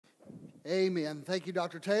Amen. Thank you,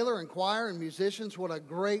 Dr. Taylor, and choir and musicians. What a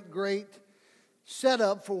great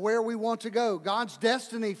setup for where we want to go. God's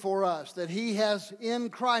destiny for us, that He has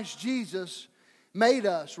in Christ Jesus made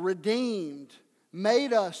us redeemed,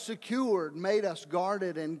 made us secured, made us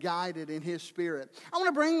guarded and guided in His Spirit. I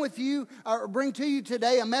want to bring to you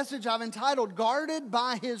today a message I've entitled, Guarded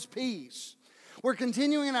by His Peace. We're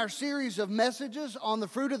continuing our series of messages on the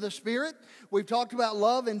fruit of the Spirit. We've talked about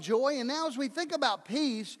love and joy, and now as we think about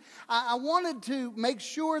peace, I wanted to make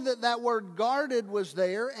sure that word guarded was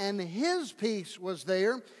there and His peace was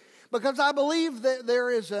there, because I believe that there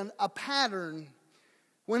is a pattern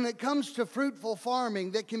when it comes to fruitful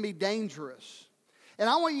farming that can be dangerous. And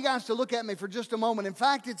I want you guys to look at me for just a moment. In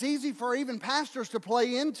fact, it's easy for even pastors to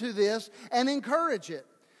play into this and encourage it.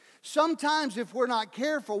 Sometimes if we're not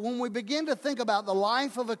careful, when we begin to think about the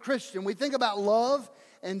life of a Christian, we think about love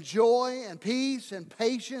and joy and peace and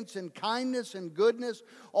patience and kindness and goodness,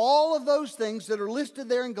 all of those things that are listed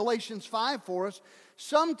there in Galatians 5 for us.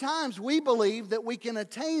 Sometimes we believe that we can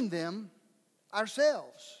attain them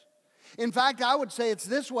ourselves. In fact, I would say it's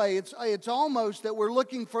this way. It's almost that we're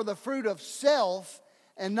looking for the fruit of self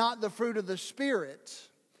and not the fruit of the Spirit.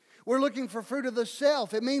 We're looking for fruit of the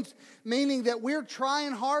self. It meaning that we're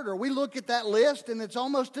trying harder. We look at that list and it's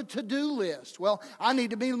almost a to-do list. Well, I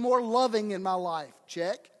need to be more loving in my life.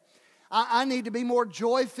 Check. I need to be more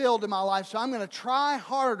joy-filled in my life, so I'm going to try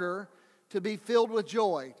harder to be filled with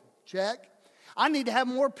joy. Check. I need to have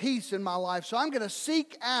more peace in my life, so I'm going to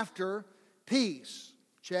seek after peace.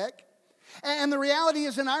 Check. And the reality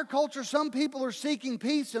is, in our culture, some people are seeking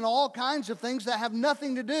peace in all kinds of things that have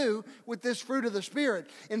nothing to do with this fruit of the Spirit.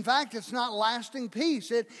 In fact, it's not lasting peace.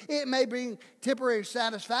 It may bring temporary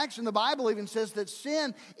satisfaction. The Bible even says that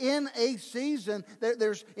sin in a season,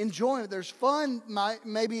 there's enjoyment, there's fun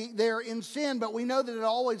maybe there in sin, but we know that it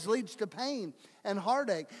always leads to pain and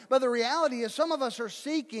heartache. But the reality is, some of us are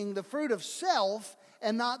seeking the fruit of self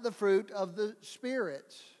and not the fruit of the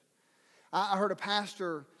Spirit. I heard a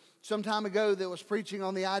pastor some time ago that was preaching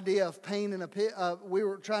on the idea of pain in a pill. We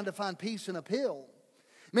were trying to find peace in a pill.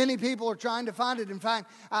 Many people are trying to find it. In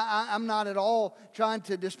fact, I'm not at all trying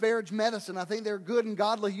to disparage medicine. I think there are good and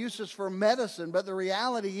godly uses for medicine. But the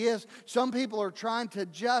reality is, some people are trying to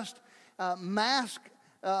just mask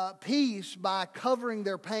peace by covering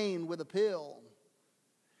their pain with a pill.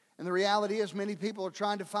 And the reality is, many people are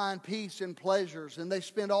trying to find peace in pleasures, and they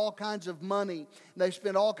spend all kinds of money, they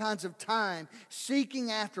spend all kinds of time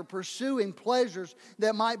seeking after, pursuing pleasures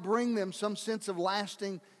that might bring them some sense of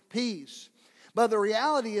lasting peace. But the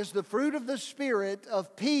reality is, the fruit of the Spirit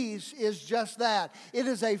of peace is just that. It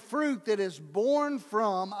is a fruit that is born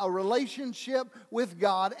from a relationship with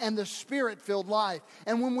God and the Spirit-filled life.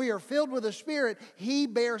 And when we are filled with the Spirit, He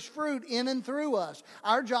bears fruit in and through us.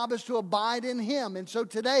 Our job is to abide in Him. And so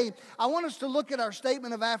today, I want us to look at our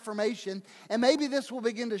statement of affirmation, and maybe this will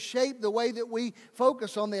begin to shape the way that we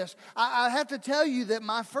focus on this. I have to tell you that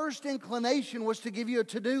my first inclination was to give you a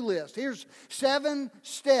to-do list. Here's 7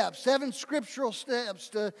 steps, 7 scriptural steps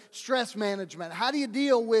to stress management. How do you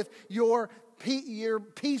deal with your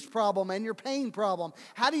peace problem and your pain problem?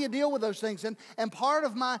 How do you deal with those things? And part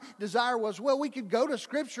of my desire was, well, we could go to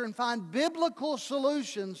Scripture and find biblical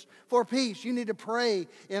solutions for peace. You need to pray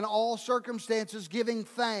in all circumstances, giving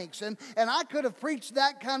thanks. And I could have preached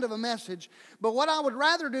that kind of a message, but what I would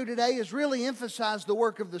rather do today is really emphasize the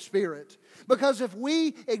work of the Spirit. Because if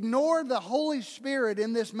we ignore the Holy Spirit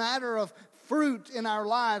in this matter of fruit in our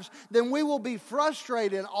lives, then we will be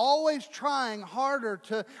frustrated, always trying harder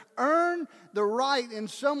to earn the right in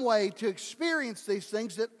some way to experience these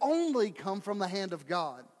things that only come from the hand of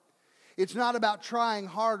God. It's not about trying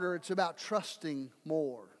harder, it's about trusting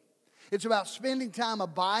more. It's about spending time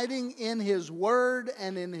abiding in His Word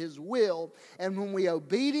and in His will. And when we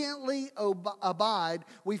obediently abide,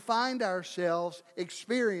 we find ourselves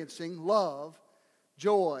experiencing love,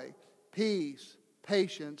 joy, peace,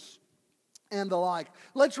 patience, and the like.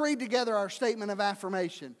 Let's read together our statement of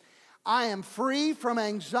affirmation. I am free from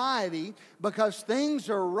anxiety because things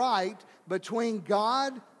are right between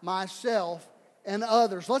God, myself, and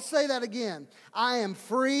others. Let's say that again. I am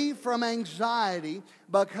free from anxiety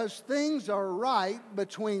because things are right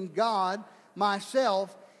between God,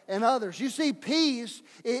 myself, and others. You see, peace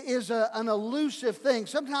is an elusive thing.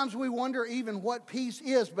 Sometimes we wonder even what peace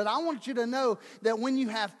is, but I want you to know that when you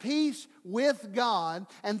have peace with God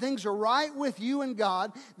and things are right with you and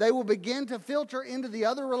God, they will begin to filter into the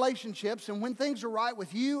other relationships, and when things are right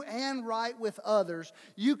with you and right with others,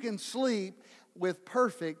 you can sleep with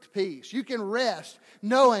perfect peace. You can rest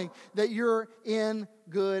knowing that you're in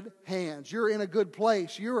good hands. You're in a good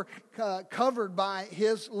place. You're covered by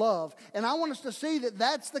His love. And I want us to see that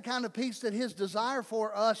that's the kind of peace that His desire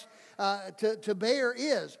for us to bear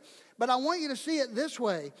is. But I want you to see it this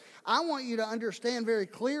way. I want you to understand very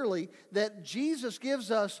clearly that Jesus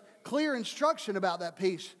gives us clear instruction about that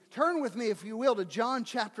peace. Turn with me, if you will, to John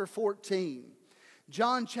chapter 14.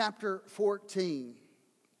 John chapter 14.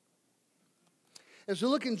 As we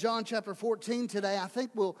look in John chapter 14 today, I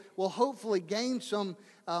think we'll hopefully gain some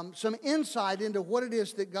insight into what it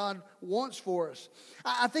is that God wants for us.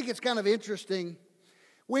 I think it's kind of interesting.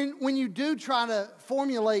 When you do try to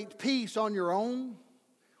formulate peace on your own,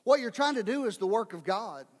 what you're trying to do is the work of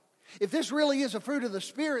God. If this really is a fruit of the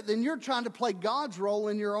Spirit, then you're trying to play God's role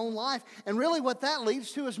in your own life. And really what that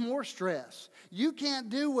leads to is more stress. You can't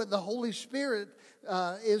do what the Holy Spirit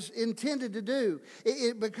is intended to do.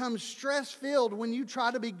 It becomes stress-filled when you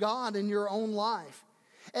try to be God in your own life.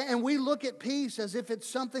 And we look at peace as if it's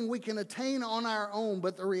something we can attain on our own.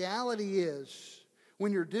 But the reality is,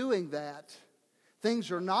 when you're doing that, things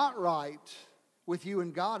are not right with you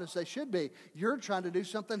and God as they should be. You're trying to do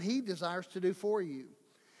something He desires to do for you.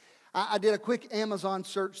 I did a quick Amazon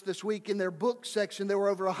search this week. In their book section, there were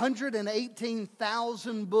over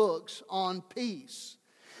 118,000 books on peace.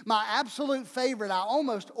 My absolute favorite, I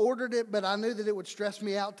almost ordered it, but I knew that it would stress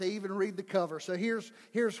me out to even read the cover. So here's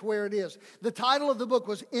where it is. The title of the book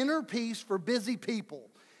was Inner Peace for Busy People.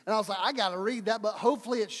 And I was like, I got to read that, but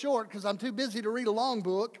hopefully it's short because I'm too busy to read a long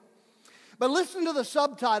book. But listen to the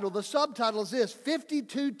subtitle. The subtitle is this: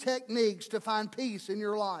 52 Techniques to Find Peace in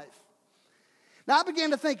Your Life. Now, I began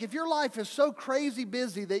to think, if your life is so crazy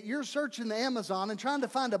busy that you're searching the Amazon and trying to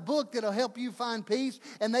find a book that'll help you find peace,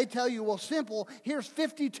 and they tell you, well, simple, here's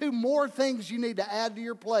 52 more things you need to add to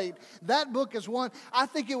your plate. That book is one. I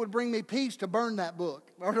think it would bring me peace to burn that book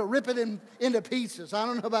or to rip it into pieces. I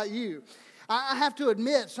don't know about you. I have to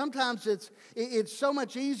admit, sometimes it's so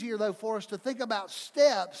much easier, though, for us to think about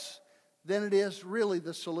steps than it is really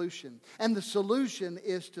the solution. And the solution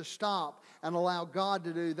is to stop and allow God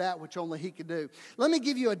to do that which only He can do. Let me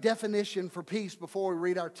give you a definition for peace before we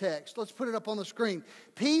read our text. Let's put it up on the screen.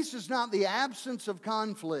 Peace is not the absence of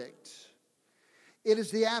conflict. It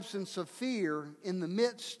is the absence of fear in the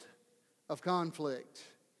midst of conflict,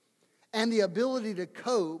 and the ability to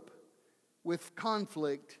cope with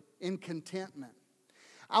conflict in contentment.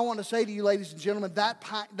 I want to say to you, ladies and gentlemen, that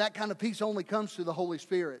kind of peace only comes through the Holy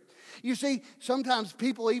Spirit. You see, sometimes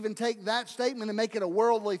people even take that statement and make it a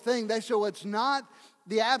worldly thing. They say, well, it's not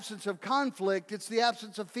the absence of conflict, it's the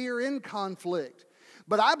absence of fear in conflict.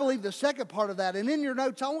 But I believe the second part of that, and in your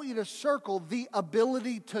notes, I want you to circle the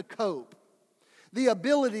ability to cope. The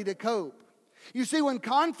ability to cope. You see, when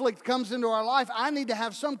conflict comes into our life, I need to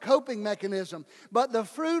have some coping mechanism. But the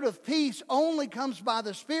fruit of peace only comes by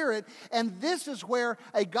the Spirit. And this is where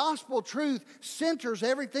a gospel truth centers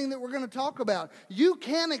everything that we're going to talk about. You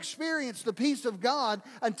can't experience the peace of God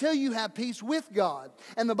until you have peace with God.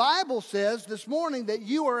 And the Bible says this morning that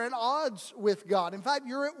you are at odds with God. In fact,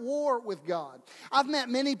 you're at war with God. I've met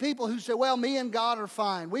many people who say, well, me and God are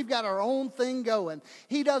fine. We've got our own thing going.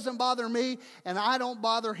 He doesn't bother me and I don't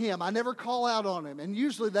bother Him. I never call out on Him. And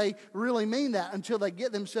usually they really mean that until they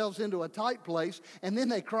get themselves into a tight place and then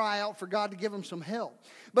they cry out for God to give them some help.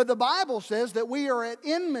 But the Bible says that we are at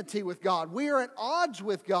enmity with God. We are at odds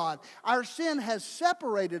with God. Our sin has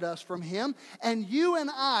separated us from Him, and you and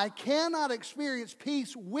I cannot experience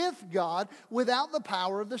peace with God without the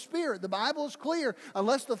power of the Spirit. The Bible is clear.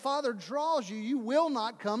 Unless the Father draws you, you will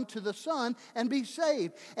not come to the Son and be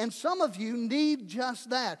saved. And some of you need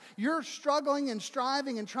just that. You're struggling and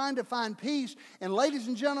striving and trying to find peace. And ladies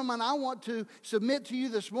and gentlemen, I want to submit to you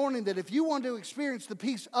this morning that if you want to experience the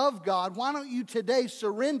peace of God, why don't you today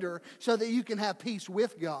surrender so that you can have peace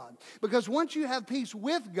with God? Because once you have peace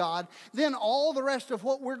with God, then all the rest of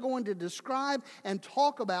what we're going to describe and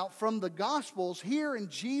talk about from the Gospels here in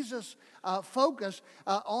Jesus' focus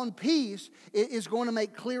on peace is going to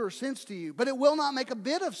make clearer sense to you. But it will not make a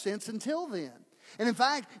bit of sense until then. And in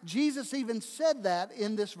fact, Jesus even said that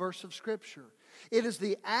in this verse of Scripture. It is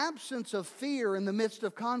the absence of fear in the midst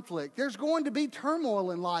of conflict. There's going to be turmoil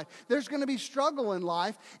in life. There's going to be struggle in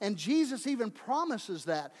life. And Jesus even promises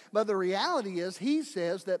that. But the reality is, He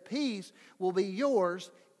says that peace will be yours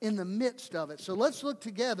in the midst of it. So let's look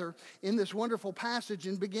together in this wonderful passage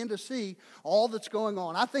and begin to see all that's going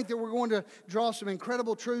on. I think that we're going to draw some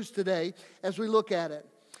incredible truths today as we look at it.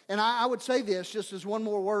 And I would say this just as one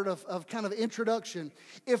more word of kind of introduction.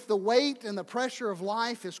 If the weight and the pressure of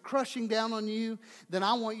life is crushing down on you, then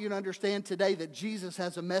I want you to understand today that Jesus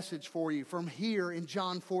has a message for you from here in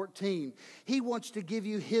John 14. He wants to give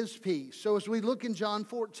you His peace. So as we look in John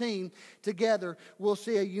 14 together, we'll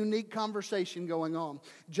see a unique conversation going on.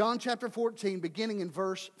 John chapter 14, beginning in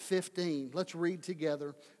verse 15. Let's read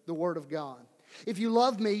together the Word of God. If you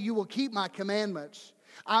love me, you will keep my commandments.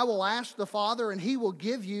 I will ask the Father, and He will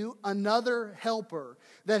give you another helper,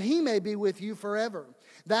 that He may be with you forever.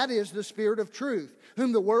 That is the Spirit of truth,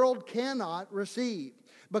 whom the world cannot receive,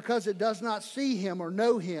 because it does not see Him or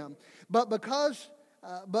know Him. But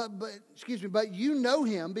you know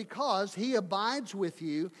Him, because He abides with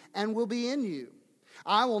you and will be in you.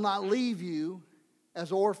 I will not leave you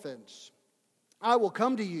as orphans. I will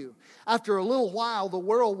come to you. After a little while, the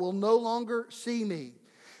world will no longer see me.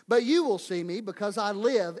 But you will see me, because I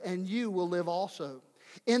live, and you will live also.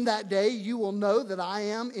 In that day you will know that I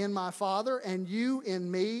am in my Father, and you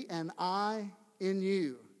in me, and I in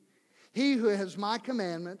you. He who has my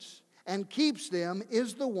commandments and keeps them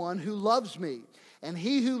is the one who loves me. And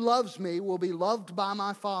he who loves me will be loved by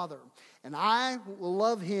my Father. And I will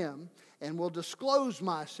love him and will disclose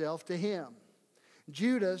myself to him.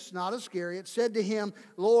 Judas, not Iscariot, said to him,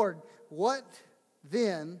 Lord, what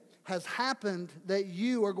then has happened that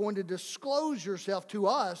you are going to disclose yourself to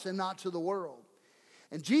us and not to the world?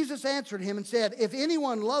 And Jesus answered him and said, if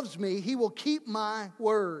anyone loves me, he will keep my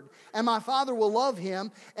word. And my Father will love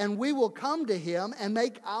him, and we will come to him and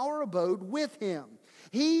make our abode with him.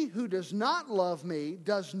 He who does not love me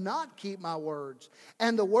does not keep my words.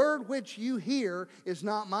 And the word which you hear is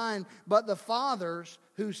not mine, but the Father's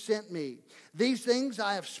who sent me. These things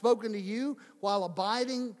I have spoken to you while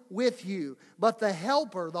abiding with you. But the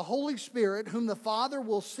Helper, the Holy Spirit, whom the Father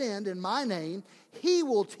will send in my name, He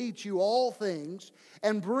will teach you all things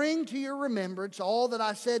and bring to your remembrance all that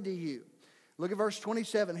I said to you. Look at verse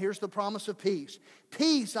 27. Here's the promise of peace.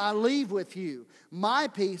 Peace I leave with you. My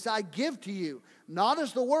peace I give to you. Not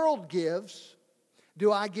as the world gives,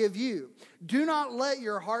 do I give you. Do not let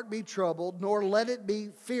your heart be troubled, nor let it be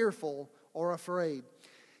fearful or afraid.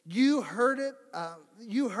 You heard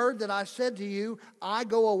that I said to you, I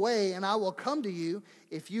go away and I will come to you.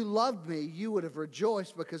 If you loved me, you would have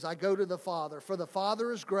rejoiced because I go to the Father. For the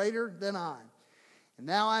Father is greater than I. And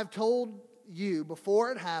now I have told you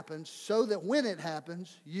before it happens, so that when it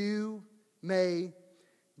happens, you may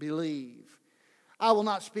believe. I will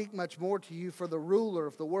not speak much more to you, for the ruler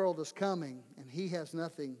of the world is coming, and he has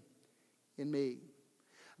nothing in me.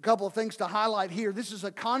 A couple of things to highlight here. This is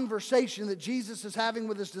a conversation that Jesus is having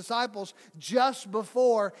with his disciples just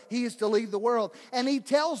before he is to leave the world. And he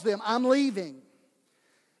tells them, I'm leaving.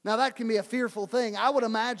 Now that can be a fearful thing. I would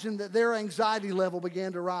imagine that their anxiety level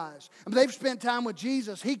began to rise. I mean, they've spent time with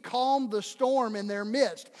Jesus. He calmed the storm in their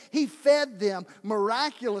midst. He fed them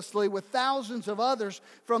miraculously with thousands of others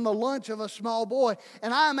from the lunch of a small boy.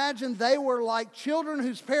 And I imagine they were like children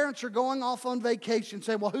whose parents are going off on vacation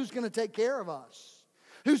saying, well, who's going to take care of us?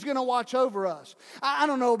 Who's going to watch over us? I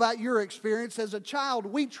don't know about your experience. As a child,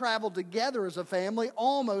 we traveled together as a family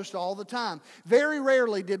almost all the time. Very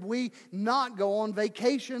rarely did we not go on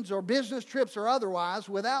vacations or business trips or otherwise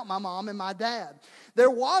without my mom and my dad.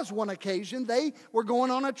 There was one occasion they were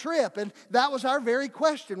going on a trip, and that was our very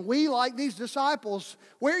question. We, like these disciples,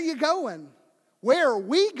 where are you going? Where are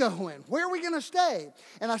we going? Where are we going to stay?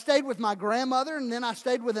 And I stayed with my grandmother, and then I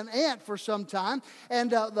stayed with an aunt for some time. And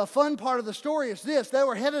the fun part of the story is this. They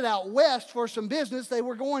were headed out west for some business. They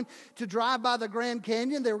were going to drive by the Grand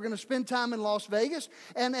Canyon. They were going to spend time in Las Vegas.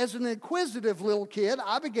 And as an inquisitive little kid,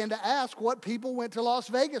 I began to ask what people went to Las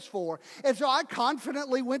Vegas for. And so I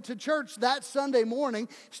confidently went to church that Sunday morning,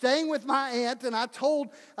 staying with my aunt, and I told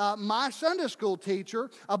my Sunday school teacher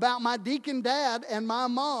about my deacon dad and my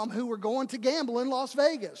mom who were going to gamble in Las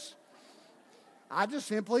Vegas. I just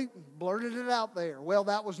simply blurted it out there. Well,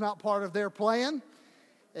 that was not part of their plan,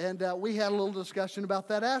 and we had a little discussion about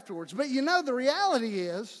that afterwards. But you know, the reality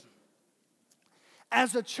is,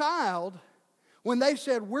 as a child, when they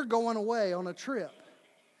said, we're going away on a trip,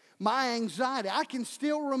 my anxiety, I can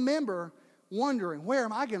still remember wondering, where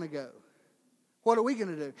am I going to go? What are we going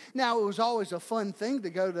to do? Now, it was always a fun thing to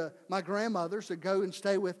go to my grandmother's, to go and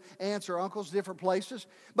stay with aunts or uncles, different places.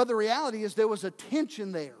 But the reality is there was a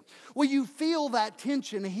tension there. Well, you feel that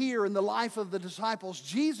tension here in the life of the disciples.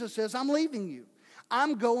 Jesus says, I'm leaving you.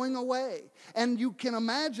 I'm going away. And you can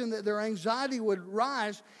imagine that their anxiety would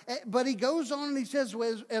rise. But he goes on and he says,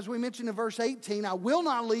 as we mentioned in verse 18, I will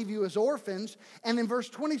not leave you as orphans. And in verse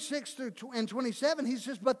 26 and 27, he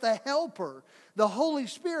says, but the Helper, the Holy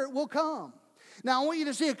Spirit will come. Now, I want you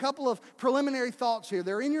to see a couple of preliminary thoughts here.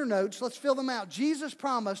 They're in your notes. Let's fill them out. Jesus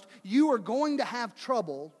promised you are going to have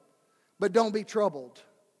trouble, but don't be troubled.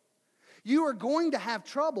 You are going to have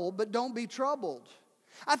trouble, but don't be troubled.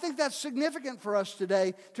 I think that's significant for us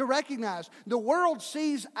today to recognize. The world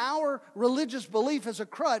sees our religious belief as a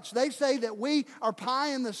crutch. They say that we are pie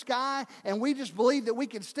in the sky and we just believe that we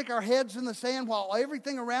can stick our heads in the sand while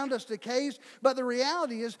everything around us decays. But the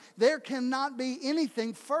reality is there cannot be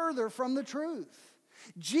anything further from the truth.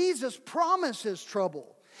 Jesus promises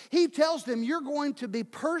trouble. He tells them you're going to be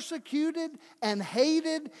persecuted and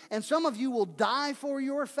hated, and some of you will die for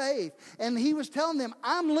your faith. And he was telling them,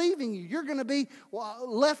 I'm leaving you. You're going to be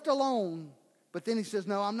left alone. But then he says,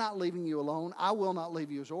 no, I'm not leaving you alone. I will not leave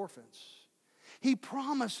you as orphans. He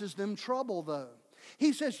promises them trouble, though.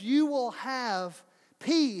 He says you will have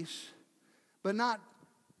peace, but not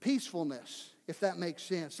peacefulness, if that makes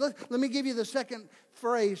sense. Let me give you the second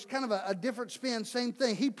phrase, kind of a different spin, same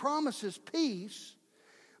thing. He promises peace,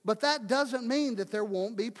 but that doesn't mean that there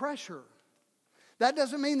won't be pressure. That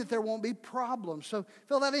doesn't mean that there won't be problems. So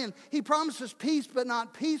fill that in. He promises peace, but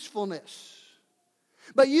not peacefulness.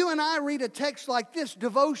 But you and I read a text like this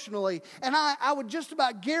devotionally, and I would just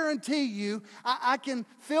about guarantee you I can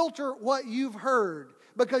filter what you've heard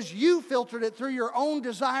because you filtered it through your own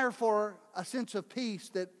desire for a sense of peace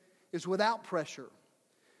that is without pressure.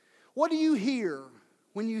 What do you hear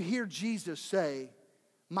when you hear Jesus say,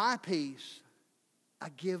 my peace I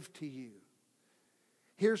give to you?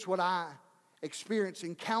 Here's what I experience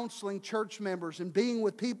in counseling church members and being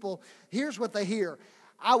with people. Here's what they hear.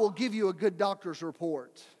 I will give you a good doctor's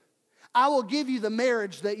report. I will give you the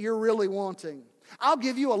marriage that you're really wanting. I'll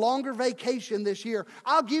give you a longer vacation this year.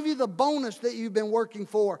 I'll give you the bonus that you've been working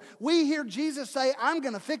for. We hear Jesus say, I'm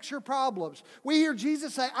going to fix your problems. We hear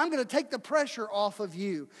Jesus say, I'm going to take the pressure off of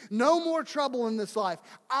you. No more trouble in this life.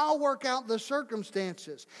 I'll work out the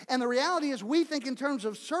circumstances. And the reality is we think in terms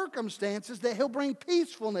of circumstances that He'll bring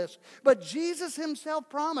peacefulness. But Jesus Himself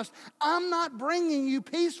promised, I'm not bringing you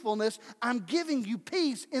peacefulness. I'm giving you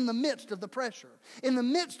peace in the midst of the pressure, in the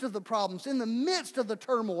midst of the problems, in the midst of the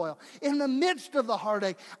turmoil, in the midst of the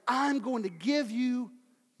heartache. I'm going to give you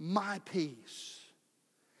my peace.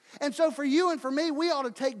 And so for you and for me, we ought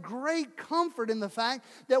to take great comfort in the fact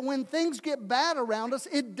that when things get bad around us,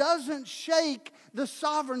 it doesn't shake the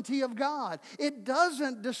sovereignty of God. It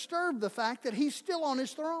doesn't disturb the fact that He's still on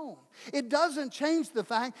His throne. It doesn't change the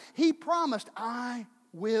fact He promised, I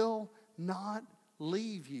will not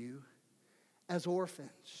leave you as orphans.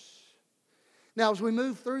 Now, as we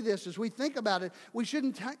move through this, as we think about it, we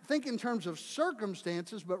shouldn't think in terms of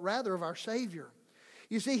circumstances, but rather of our Savior.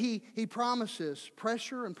 You see, He promises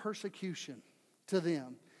pressure and persecution to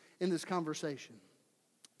them in this conversation.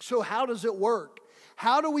 So how does it work?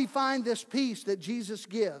 How do we find this peace that Jesus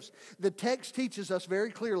gives? The text teaches us very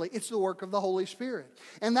clearly it's the work of the Holy Spirit.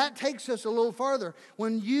 And that takes us a little farther.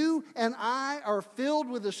 When you and I are filled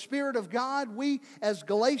with the Spirit of God, we, as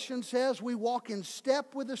Galatians says, we walk in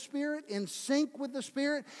step with the Spirit, in sync with the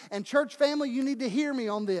Spirit. And church family, you need to hear me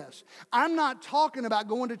on this. I'm not talking about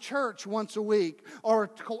going to church once a week or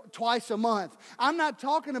twice a month. I'm not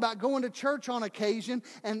talking about going to church on occasion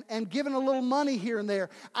and giving a little money here and there.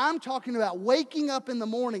 I'm talking about waking up in the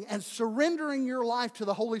morning and surrendering your life to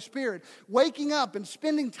the Holy Spirit. Waking up and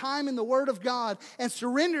spending time in the Word of God and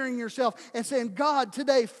surrendering yourself and saying, God,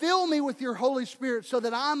 today fill me with your Holy Spirit so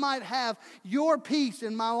that I might have your peace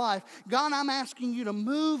in my life. God, I'm asking you to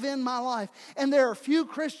move in my life. And there are few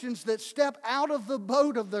Christians that step out of the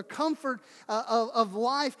boat of the comfort of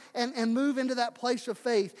life and move into that place of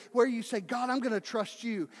faith where you say, God, I'm going to trust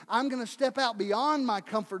you. I'm going to step out beyond my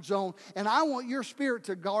comfort zone, and I want your Spirit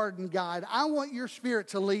to guard and guide. I want your Spirit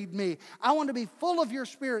to lead me. I want to be full of your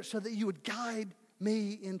Spirit so that you would guide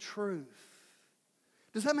me in truth.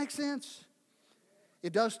 Does that make sense?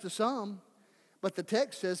 It does to some, but the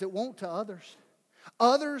text says it won't to others.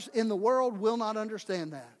 Others in the world will not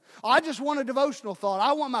understand that. I just want a devotional thought.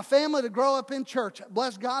 I want my family to grow up in church.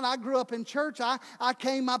 Bless God, I grew up in church. I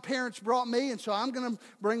came, my parents brought me, and so I'm going to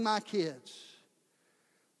bring my kids.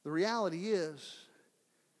 The reality is,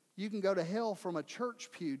 you can go to hell from a church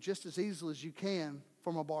pew just as easily as you can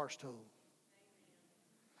from a bar stool.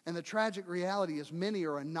 And the tragic reality is many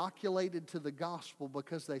are inoculated to the gospel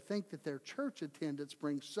because they think that their church attendance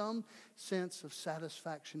brings some sense of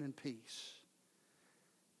satisfaction and peace.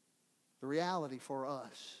 The reality for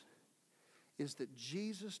us is that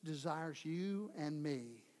Jesus desires you and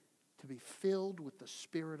me to be filled with the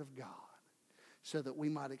Spirit of God so that we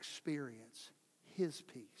might experience His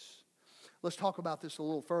peace. Let's talk about this a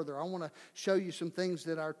little further. I want to show you some things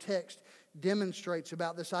that our text demonstrates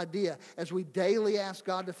about this idea. As we daily ask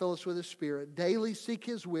God to fill us with His Spirit, daily seek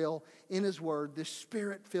His will in His Word, this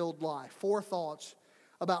Spirit-filled life. 4 thoughts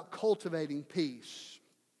about cultivating peace.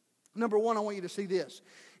 Number 1, I want you to see this.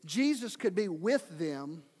 Jesus could be with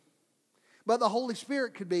them, but the Holy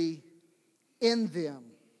Spirit could be in them.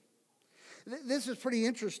 This is pretty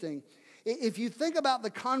interesting. If you think about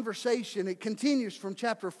the conversation, it continues from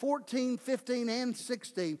chapter 14, 15, and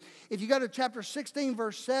 16. If you go to chapter 16,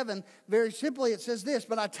 verse 7, very simply it says this,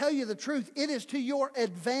 "But I tell you the truth, it is to your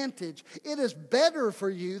advantage. It is better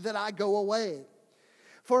for you that I go away.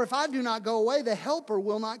 For if I do not go away, the Helper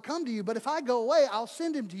will not come to you. But if I go away, I'll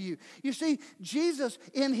send Him to you." You see, Jesus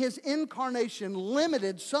in His incarnation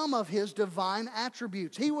limited some of His divine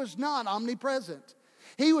attributes. He was not omnipresent.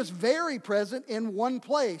 He was very present in one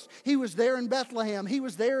place. He was there in Bethlehem. He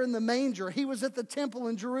was there in the manger. He was at the temple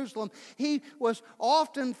in Jerusalem. He was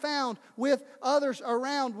often found with others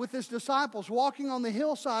around, with His disciples, walking on the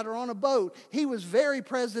hillside or on a boat. He was very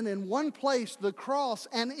present in one place, the cross,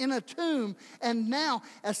 and in a tomb. And now,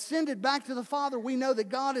 ascended back to the Father, we know that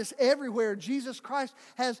God is everywhere. Jesus Christ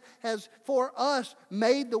has for us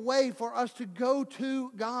made the way for us to go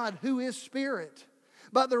to God, who is Spirit.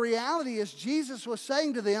 But the reality is, Jesus was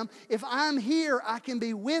saying to them, if I'm here, I can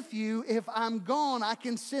be with you. If I'm gone, I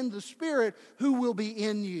can send the Spirit who will be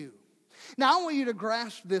in you. Now, I want you to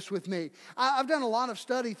grasp this with me. I've done a lot of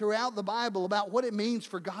study throughout the Bible about what it means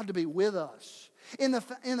for God to be with us. In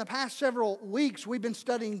the past several weeks, we've been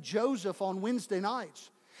studying Joseph on Wednesday nights.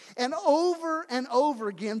 And over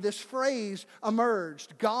again, this phrase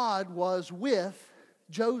emerged: God was with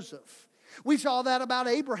Joseph. We saw that about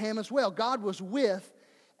Abraham as well. God was with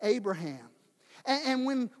Abraham. And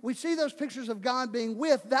when we see those pictures of God being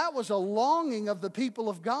with, that was a longing of the people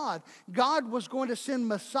of God. God was going to send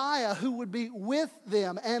Messiah who would be with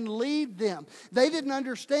them and lead them. They didn't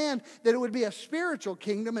understand that it would be a spiritual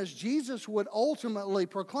kingdom as Jesus would ultimately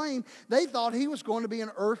proclaim. They thought He was going to be an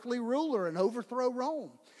earthly ruler and overthrow Rome.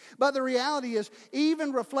 But the reality is,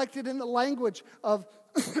 even reflected in the language of,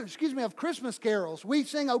 of Christmas carols, we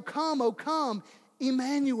sing, "O come,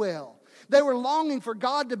 Emmanuel." They were longing for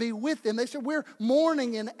God to be with them. They said, "We're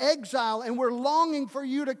mourning in exile and we're longing for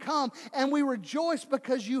you to come, and we rejoice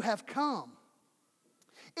because you have come."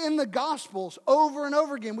 In the Gospels, over and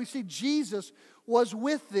over again, we see Jesus was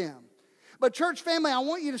with them. But church family, I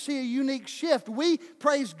want you to see a unique shift. We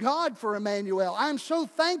praise God for Emmanuel. I'm so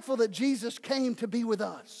thankful that Jesus came to be with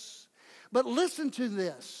us. But listen to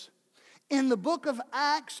this. In the book of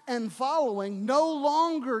Acts and following, no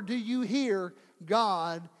longer do you hear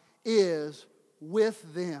God is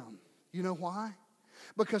with them. You know why?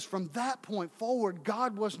 Because from that point forward,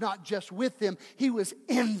 God was not just with them, He was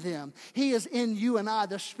in them. He is in you and I.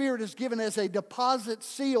 The Spirit is given as a deposit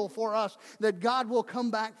seal for us that God will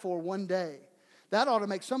come back for one day. That ought to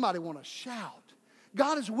make somebody want to shout.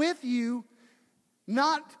 God is with you,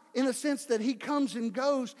 not in a sense that He comes and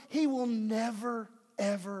goes. He will never,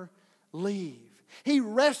 ever leave. He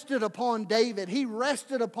rested upon David. He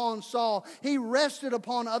rested upon Saul. He rested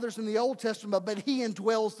upon others in the Old Testament, but He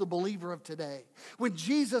indwells the believer of today. When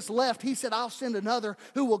Jesus left, He said, "I'll send another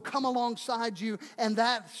who will come alongside you, and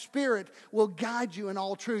that Spirit will guide you in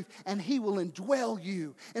all truth, and He will indwell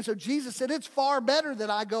you." And so Jesus said, it's far better that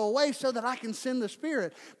I go away so that I can send the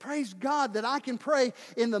Spirit. Praise God that I can pray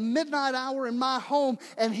in the midnight hour in my home,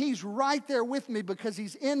 and He's right there with me because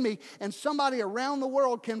He's in me, and somebody around the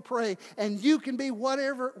world can pray, and you can be in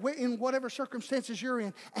whatever circumstances you're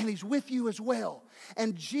in, and He's with you as well.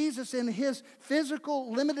 And Jesus in His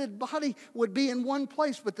physical limited body would be in one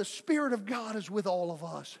place, but the Spirit of God is with all of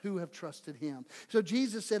us who have trusted Him. So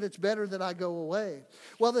Jesus said, it's better that I go away.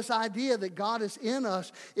 Well, this idea that God is in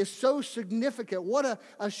us is so significant. What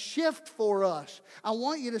a shift for us. I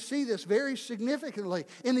want you to see this very significantly.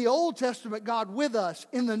 In the Old Testament, God with us.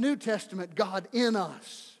 In the New Testament, God in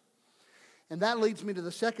us. And that leads me to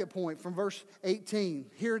the second point from verse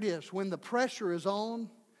 18. Here it is. When the pressure is on,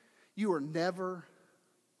 you are never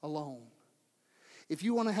alone. If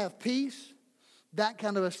you want to have peace, that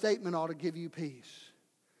kind of a statement ought to give you peace.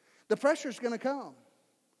 The pressure is going to come.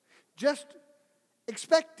 Just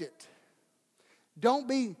expect it. Don't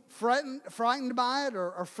be frightened by it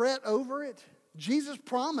or fret over it. Jesus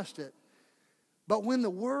promised it. But when the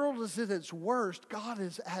world is at its worst, God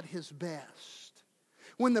is at His best.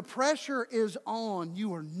 When the pressure is on,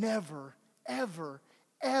 you are never, ever,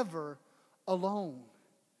 ever alone.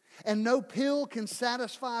 And no pill can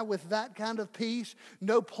satisfy with that kind of peace.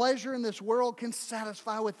 No pleasure in this world can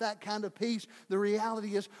satisfy with that kind of peace. The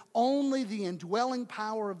reality is only the indwelling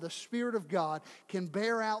power of the Spirit of God can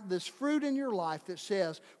bear out this fruit in your life that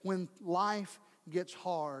says, when life gets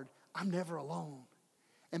hard, I'm never alone.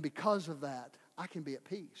 And because of that, I can be at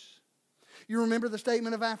peace. You remember the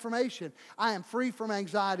statement of affirmation. I am free from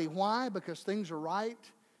anxiety. Why? Because things are right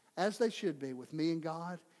as they should be with me and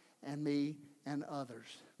God and me and others.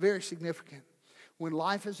 Very significant. When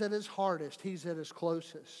life is at its hardest, He's at His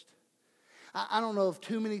closest. I don't know of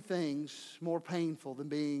too many things more painful than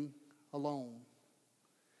being alone.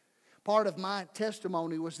 Part of my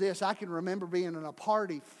testimony was this. I can remember being in a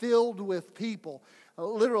party filled with people,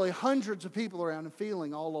 literally hundreds of people around, and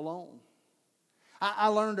feeling all alone. I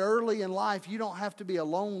learned early in life you don't have to be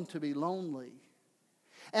alone to be lonely.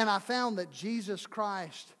 And I found that Jesus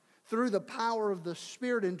Christ, through the power of the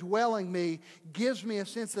Spirit indwelling me, gives me a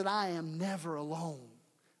sense that I am never alone.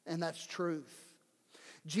 And that's truth.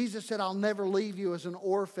 Jesus said, I'll never leave you as an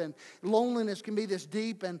orphan. Loneliness can be this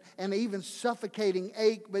deep and even suffocating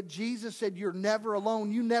ache, but Jesus said, you're never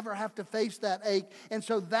alone. You never have to face that ache. And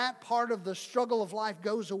so that part of the struggle of life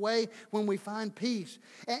goes away when we find peace.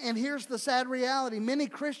 And here's the sad reality. Many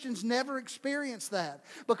Christians never experience that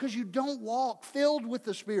because you don't walk filled with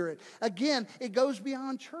the Spirit. Again, it goes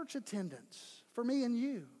beyond church attendance for me and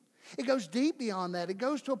you. It goes deep beyond that. It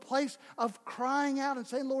goes to a place of crying out and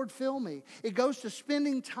saying, Lord, fill me. It goes to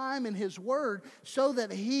spending time in His Word so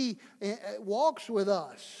that He walks with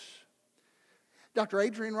us. Dr.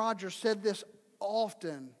 Adrian Rogers said this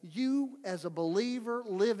often. You, as a believer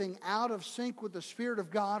living out of sync with the Spirit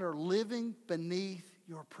of God, are living beneath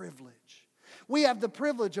your privilege. We have the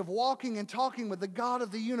privilege of walking and talking with the God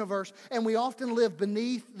of the universe, and we often live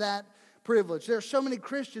beneath that privilege. There are so many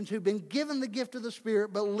Christians who've been given the gift of the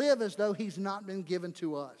Spirit but live as though He's not been given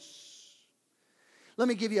to us. Let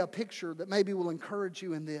me give you a picture that maybe will encourage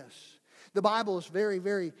you in this. The Bible is very,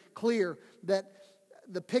 very clear that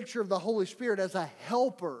the picture of the Holy Spirit as a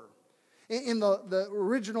helper, in the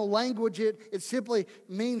original language, it simply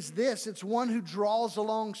means this. It's one who draws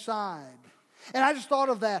alongside. And I just thought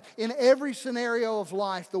of that in every scenario of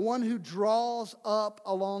life, the one who draws up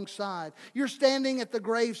alongside. You're standing at the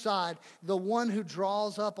graveside, the one who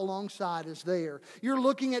draws up alongside is there. You're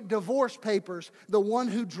looking at divorce papers, the one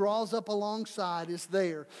who draws up alongside is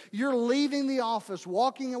there. You're leaving the office,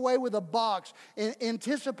 walking away with a box,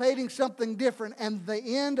 anticipating something different, and the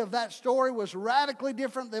end of that story was radically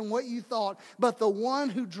different than what you thought, but the one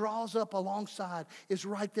who draws up alongside is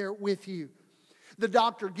right there with you. The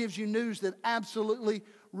doctor gives you news that absolutely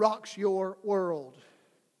rocks your world.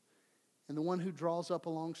 And the one who draws up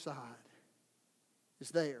alongside is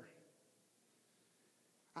there.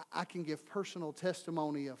 I can give personal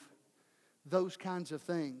testimony of those kinds of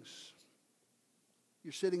things.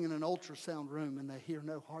 You're sitting in an ultrasound room and they hear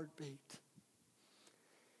no heartbeat.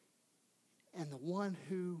 And the one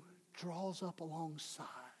who draws up alongside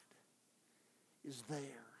is there.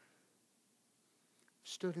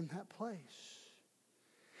 Stood in that place.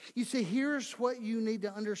 You see, here's what you need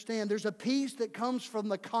to understand. There's a peace that comes from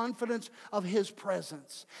the confidence of His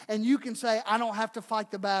presence. And you can say, I don't have to fight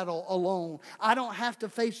the battle alone. I don't have to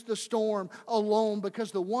face the storm alone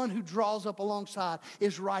because the one who draws up alongside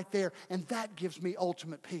is right there. And that gives me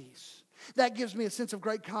ultimate peace. That gives me a sense of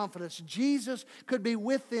great confidence. Jesus could be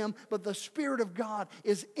with them, but the Spirit of God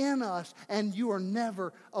is in us, and you are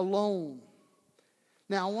never alone.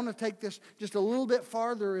 Now, I want to take this just a little bit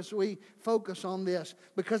farther as we focus on this,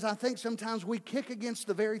 because I think sometimes we kick against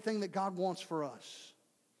the very thing that God wants for us.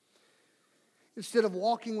 Instead of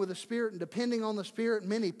walking with the Spirit and depending on the Spirit,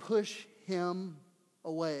 many push Him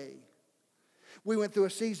away. We went through a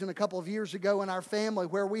season a couple of years ago in our family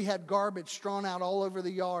where we had garbage strewn out all over the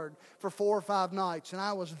yard for 4 or 5 nights. And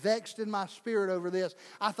I was vexed in my spirit over this.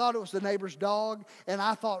 I thought it was the neighbor's dog. And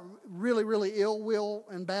I thought really, really ill will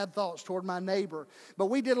and bad thoughts toward my neighbor. But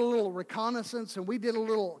we did a little reconnaissance and we did a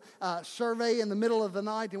little survey in the middle of the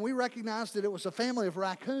night. And we recognized that it was a family of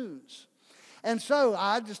raccoons. And so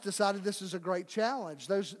I just decided this is a great challenge.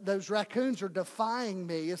 Those raccoons are defying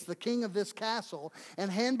me as the king of this castle,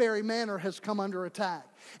 and Hanbury Manor has come under attack.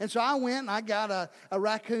 And so I went and I got a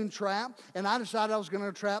raccoon trap, and I decided I was going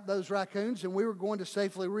to trap those raccoons, and we were going to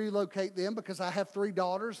safely relocate them because I have 3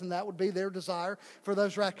 daughters, and that would be their desire for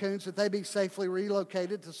those raccoons, that they be safely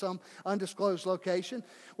relocated to some undisclosed location.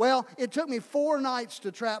 Well, it took me 4 nights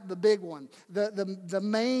to trap the big one, the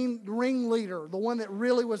main ringleader, the one that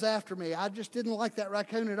really was after me. I just didn't like that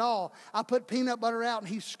raccoon at all. I put peanut butter out, and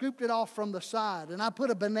he scooped it off from the side, and I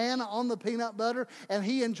put a banana on the peanut butter, and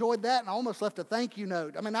he enjoyed that and almost left a thank you note.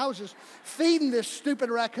 coat. I mean, I was just feeding this stupid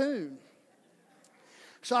raccoon.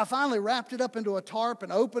 So I finally wrapped it up into a tarp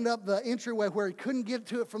and opened up the entryway where he couldn't get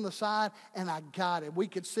to it from the side, and I got it. We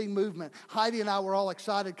could see movement. Heidi and I were all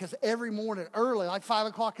excited because every morning, early, like 5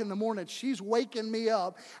 o'clock in the morning, she's waking me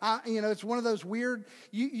up. It's one of those weird,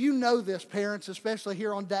 you know this, parents, especially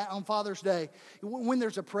here on Father's Day, when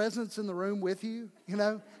there's a presence in the room with you, and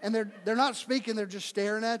they're not speaking, they're just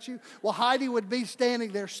staring at you. Well, Heidi would be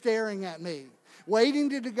standing there staring at me, waiting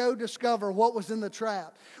to go discover what was in the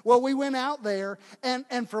trap. Well, we went out there,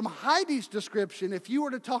 and from Heidi's description, if you were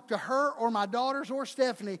to talk to her or my daughters or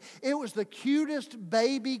Stephanie, it was the cutest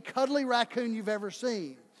baby, cuddly raccoon you've ever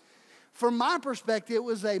seen. From my perspective, it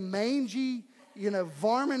was a mangy,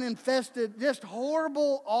 varmint-infested, just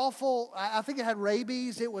horrible, awful, I think it had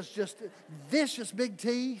rabies. It was just vicious big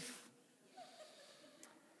teeth.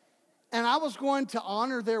 And I was going to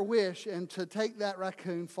honor their wish and to take that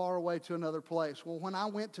raccoon far away to another place. Well, when I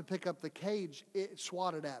went to pick up the cage, it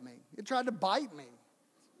swatted at me. It tried to bite me.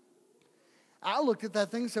 I looked at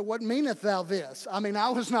that thing and said, "What meaneth thou this?" I mean, I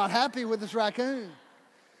was not happy with this raccoon.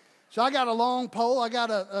 So I got a long pole, I got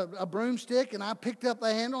a broomstick, and I picked up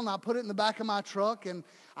the handle and I put it in the back of my truck. And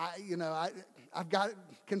I've got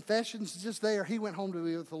confessions just there. He went home to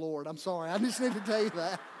be with the Lord. I'm sorry. I just need to tell you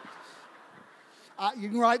that. You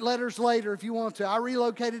can write letters later if you want to. I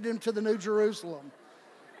relocated him to the New Jerusalem.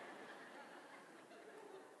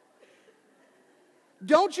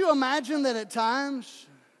 Don't you imagine that at times,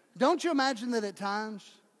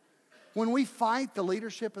 when we fight the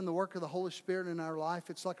leadership and the work of the Holy Spirit in our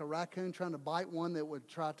life, it's like a raccoon trying to bite one that would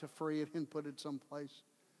try to free it and put it someplace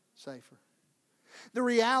safer. The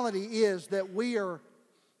reality is that we are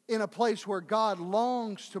in a place where God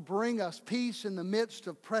longs to bring us peace in the midst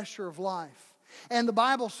of pressure of life. And the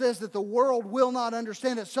Bible says that the world will not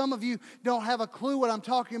understand it. Some of you don't have a clue what I'm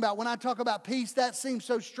talking about. When I talk about peace, that seems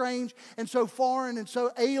so strange and so foreign and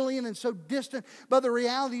so alien and so distant. But the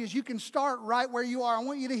reality is you can start right where you are. I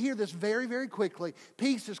want you to hear this very, very quickly.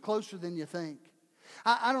 Peace is closer than you think.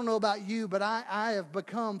 I don't know about you, but I have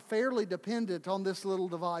become fairly dependent on this little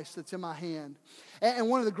device that's in my hand. And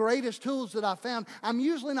one of the greatest tools that I found, I'm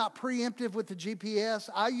usually not preemptive with the GPS.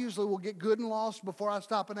 I usually will get good and lost before I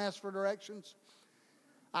stop and ask for directions.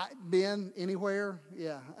 Been anywhere?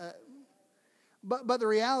 Yeah. But the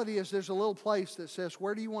reality is there's a little place that says,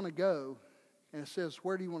 "Where do you want to go?" And it says,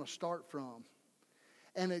 "Where do you want to start from?"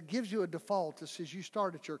 And it gives you a default that says you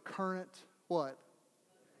start at your current, what?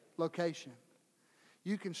 Location.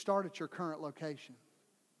 You can start at your current location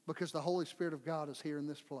because the Holy Spirit of God is here in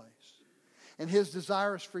this place. And His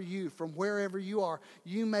desire is for you, from wherever you are.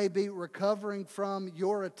 You may be recovering from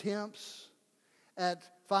your attempts at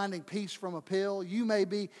finding peace from a pill. You may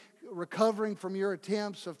be recovering from your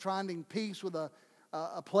attempts of finding peace with a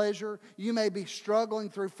pleasure. You may be struggling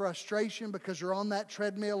through frustration because you're on that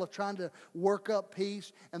treadmill of trying to work up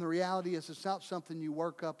peace. And the reality is it's not something you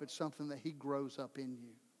work up, it's something that He grows up in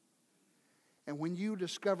you. And when you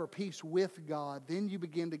discover peace with God, then you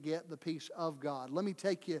begin to get the peace of God. Let me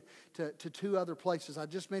take you to two other places. I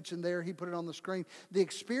just mentioned there, he put it on the screen. The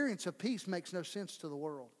experience of peace makes no sense to the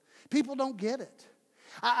world. People don't get it.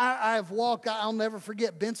 I've walked, I'll never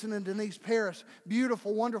forget Benson and Denise Paris,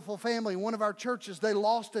 beautiful, wonderful family. In one of our churches, they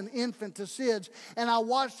lost an infant to SIDS. And I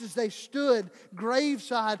watched as they stood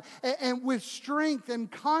graveside and with strength and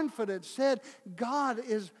confidence said, "God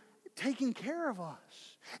is taking care of us."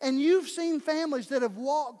 And you've seen families that have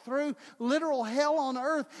walked through literal hell on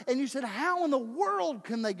earth, and you said, how in the world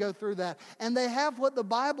can they go through that? And they have what the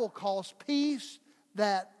Bible calls peace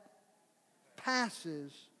that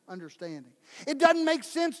passes understanding. It doesn't make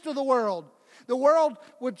sense to the world. The world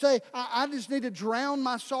would say, I just need to drown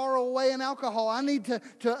my sorrow away in alcohol. I need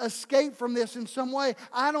to escape from this in some way.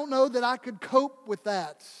 I don't know that I could cope with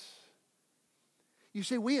that. You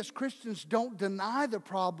see, we as Christians don't deny the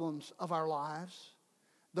problems of our lives,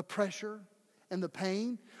 the pressure and the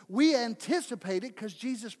pain. We anticipate it because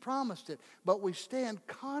Jesus promised it. But we stand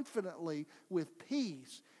confidently with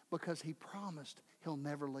peace because He promised He'll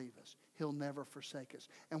never leave us. He'll never forsake us.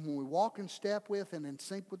 And when we walk in step with and in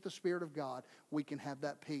sync with the Spirit of God, we can have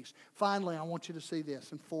that peace. Finally, I want you to see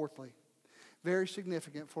this. And fourthly, very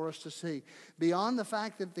significant for us to see. Beyond the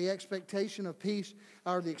fact that the expectation of peace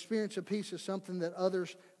or the experience of peace is something that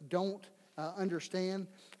others don't understand,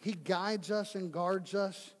 He guides us and guards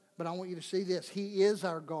us. But I want you to see this. He is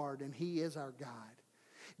our guard and He is our guide.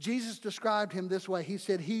 Jesus described Him this way. He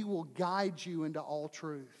said, He will guide you into all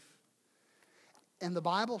truth. And the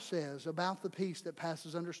Bible says about the peace that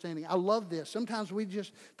passes understanding. I love this. Sometimes we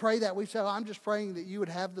just pray that. We say, I'm just praying that you would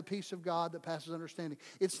have the peace of God that passes understanding.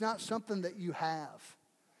 It's not something that you have.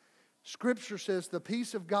 Scripture says the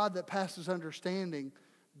peace of God that passes understanding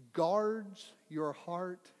guards your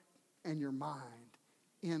heart and your mind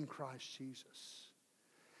in Christ Jesus.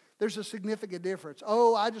 There's a significant difference.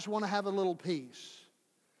 Oh, I just want to have a little peace.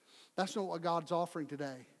 That's not what God's offering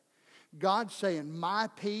today. God's saying, my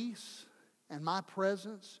peace and my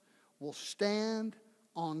presence will stand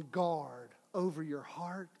on guard over your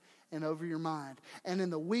heart and over your mind. And in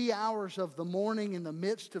the wee hours of the morning, in the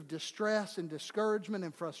midst of distress and discouragement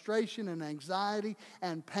and frustration and anxiety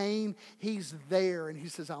and pain, He's there. And He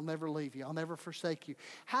says, I'll never leave you. I'll never forsake you.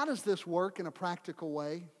 How does this work in a practical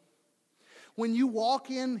way? When you walk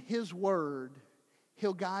in His Word,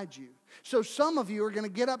 He'll guide you. So some of you are going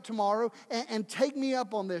to get up tomorrow and take me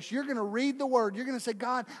up on this. You're going to read the Word. You're going to say,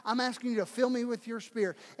 God, I'm asking you to fill me with your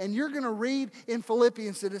Spirit. And you're going to read in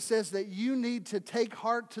Philippians that it says that you need to take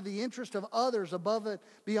heart to the interest of others above it,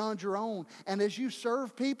 beyond your own. And as you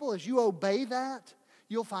serve people, as you obey that,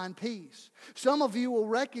 you'll find peace. Some of you will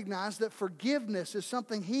recognize that forgiveness is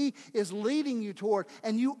something He is leading you toward,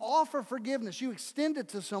 and you offer forgiveness. You extend it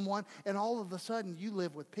to someone, and all of a sudden you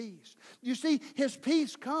live with peace. You see, His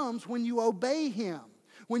peace comes when you obey Him,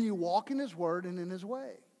 when you walk in His Word and in His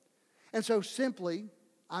way. And so simply,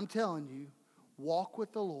 I'm telling you, walk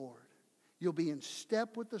with the Lord. You'll be in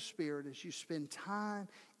step with the Spirit as you spend time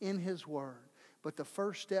in His Word. But the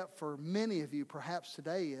first step for many of you perhaps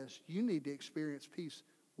today is you need to experience peace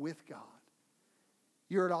with God.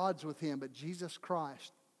 You're at odds with Him, but Jesus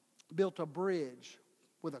Christ built a bridge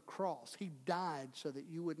with a cross. He died so that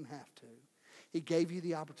you wouldn't have to. He gave you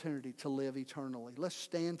the opportunity to live eternally. Let's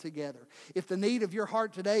stand together. If the need of your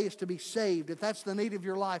heart today is to be saved, if that's the need of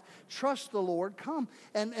your life, trust the Lord. Come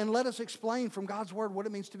and let us explain from God's Word what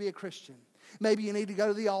it means to be a Christian. Maybe you need to go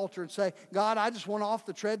to the altar and say, God, I just want off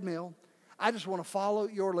the treadmill. I just want to follow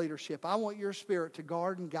your leadership. I want your Spirit to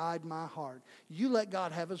guard and guide my heart. You let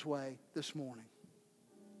God have His way this morning.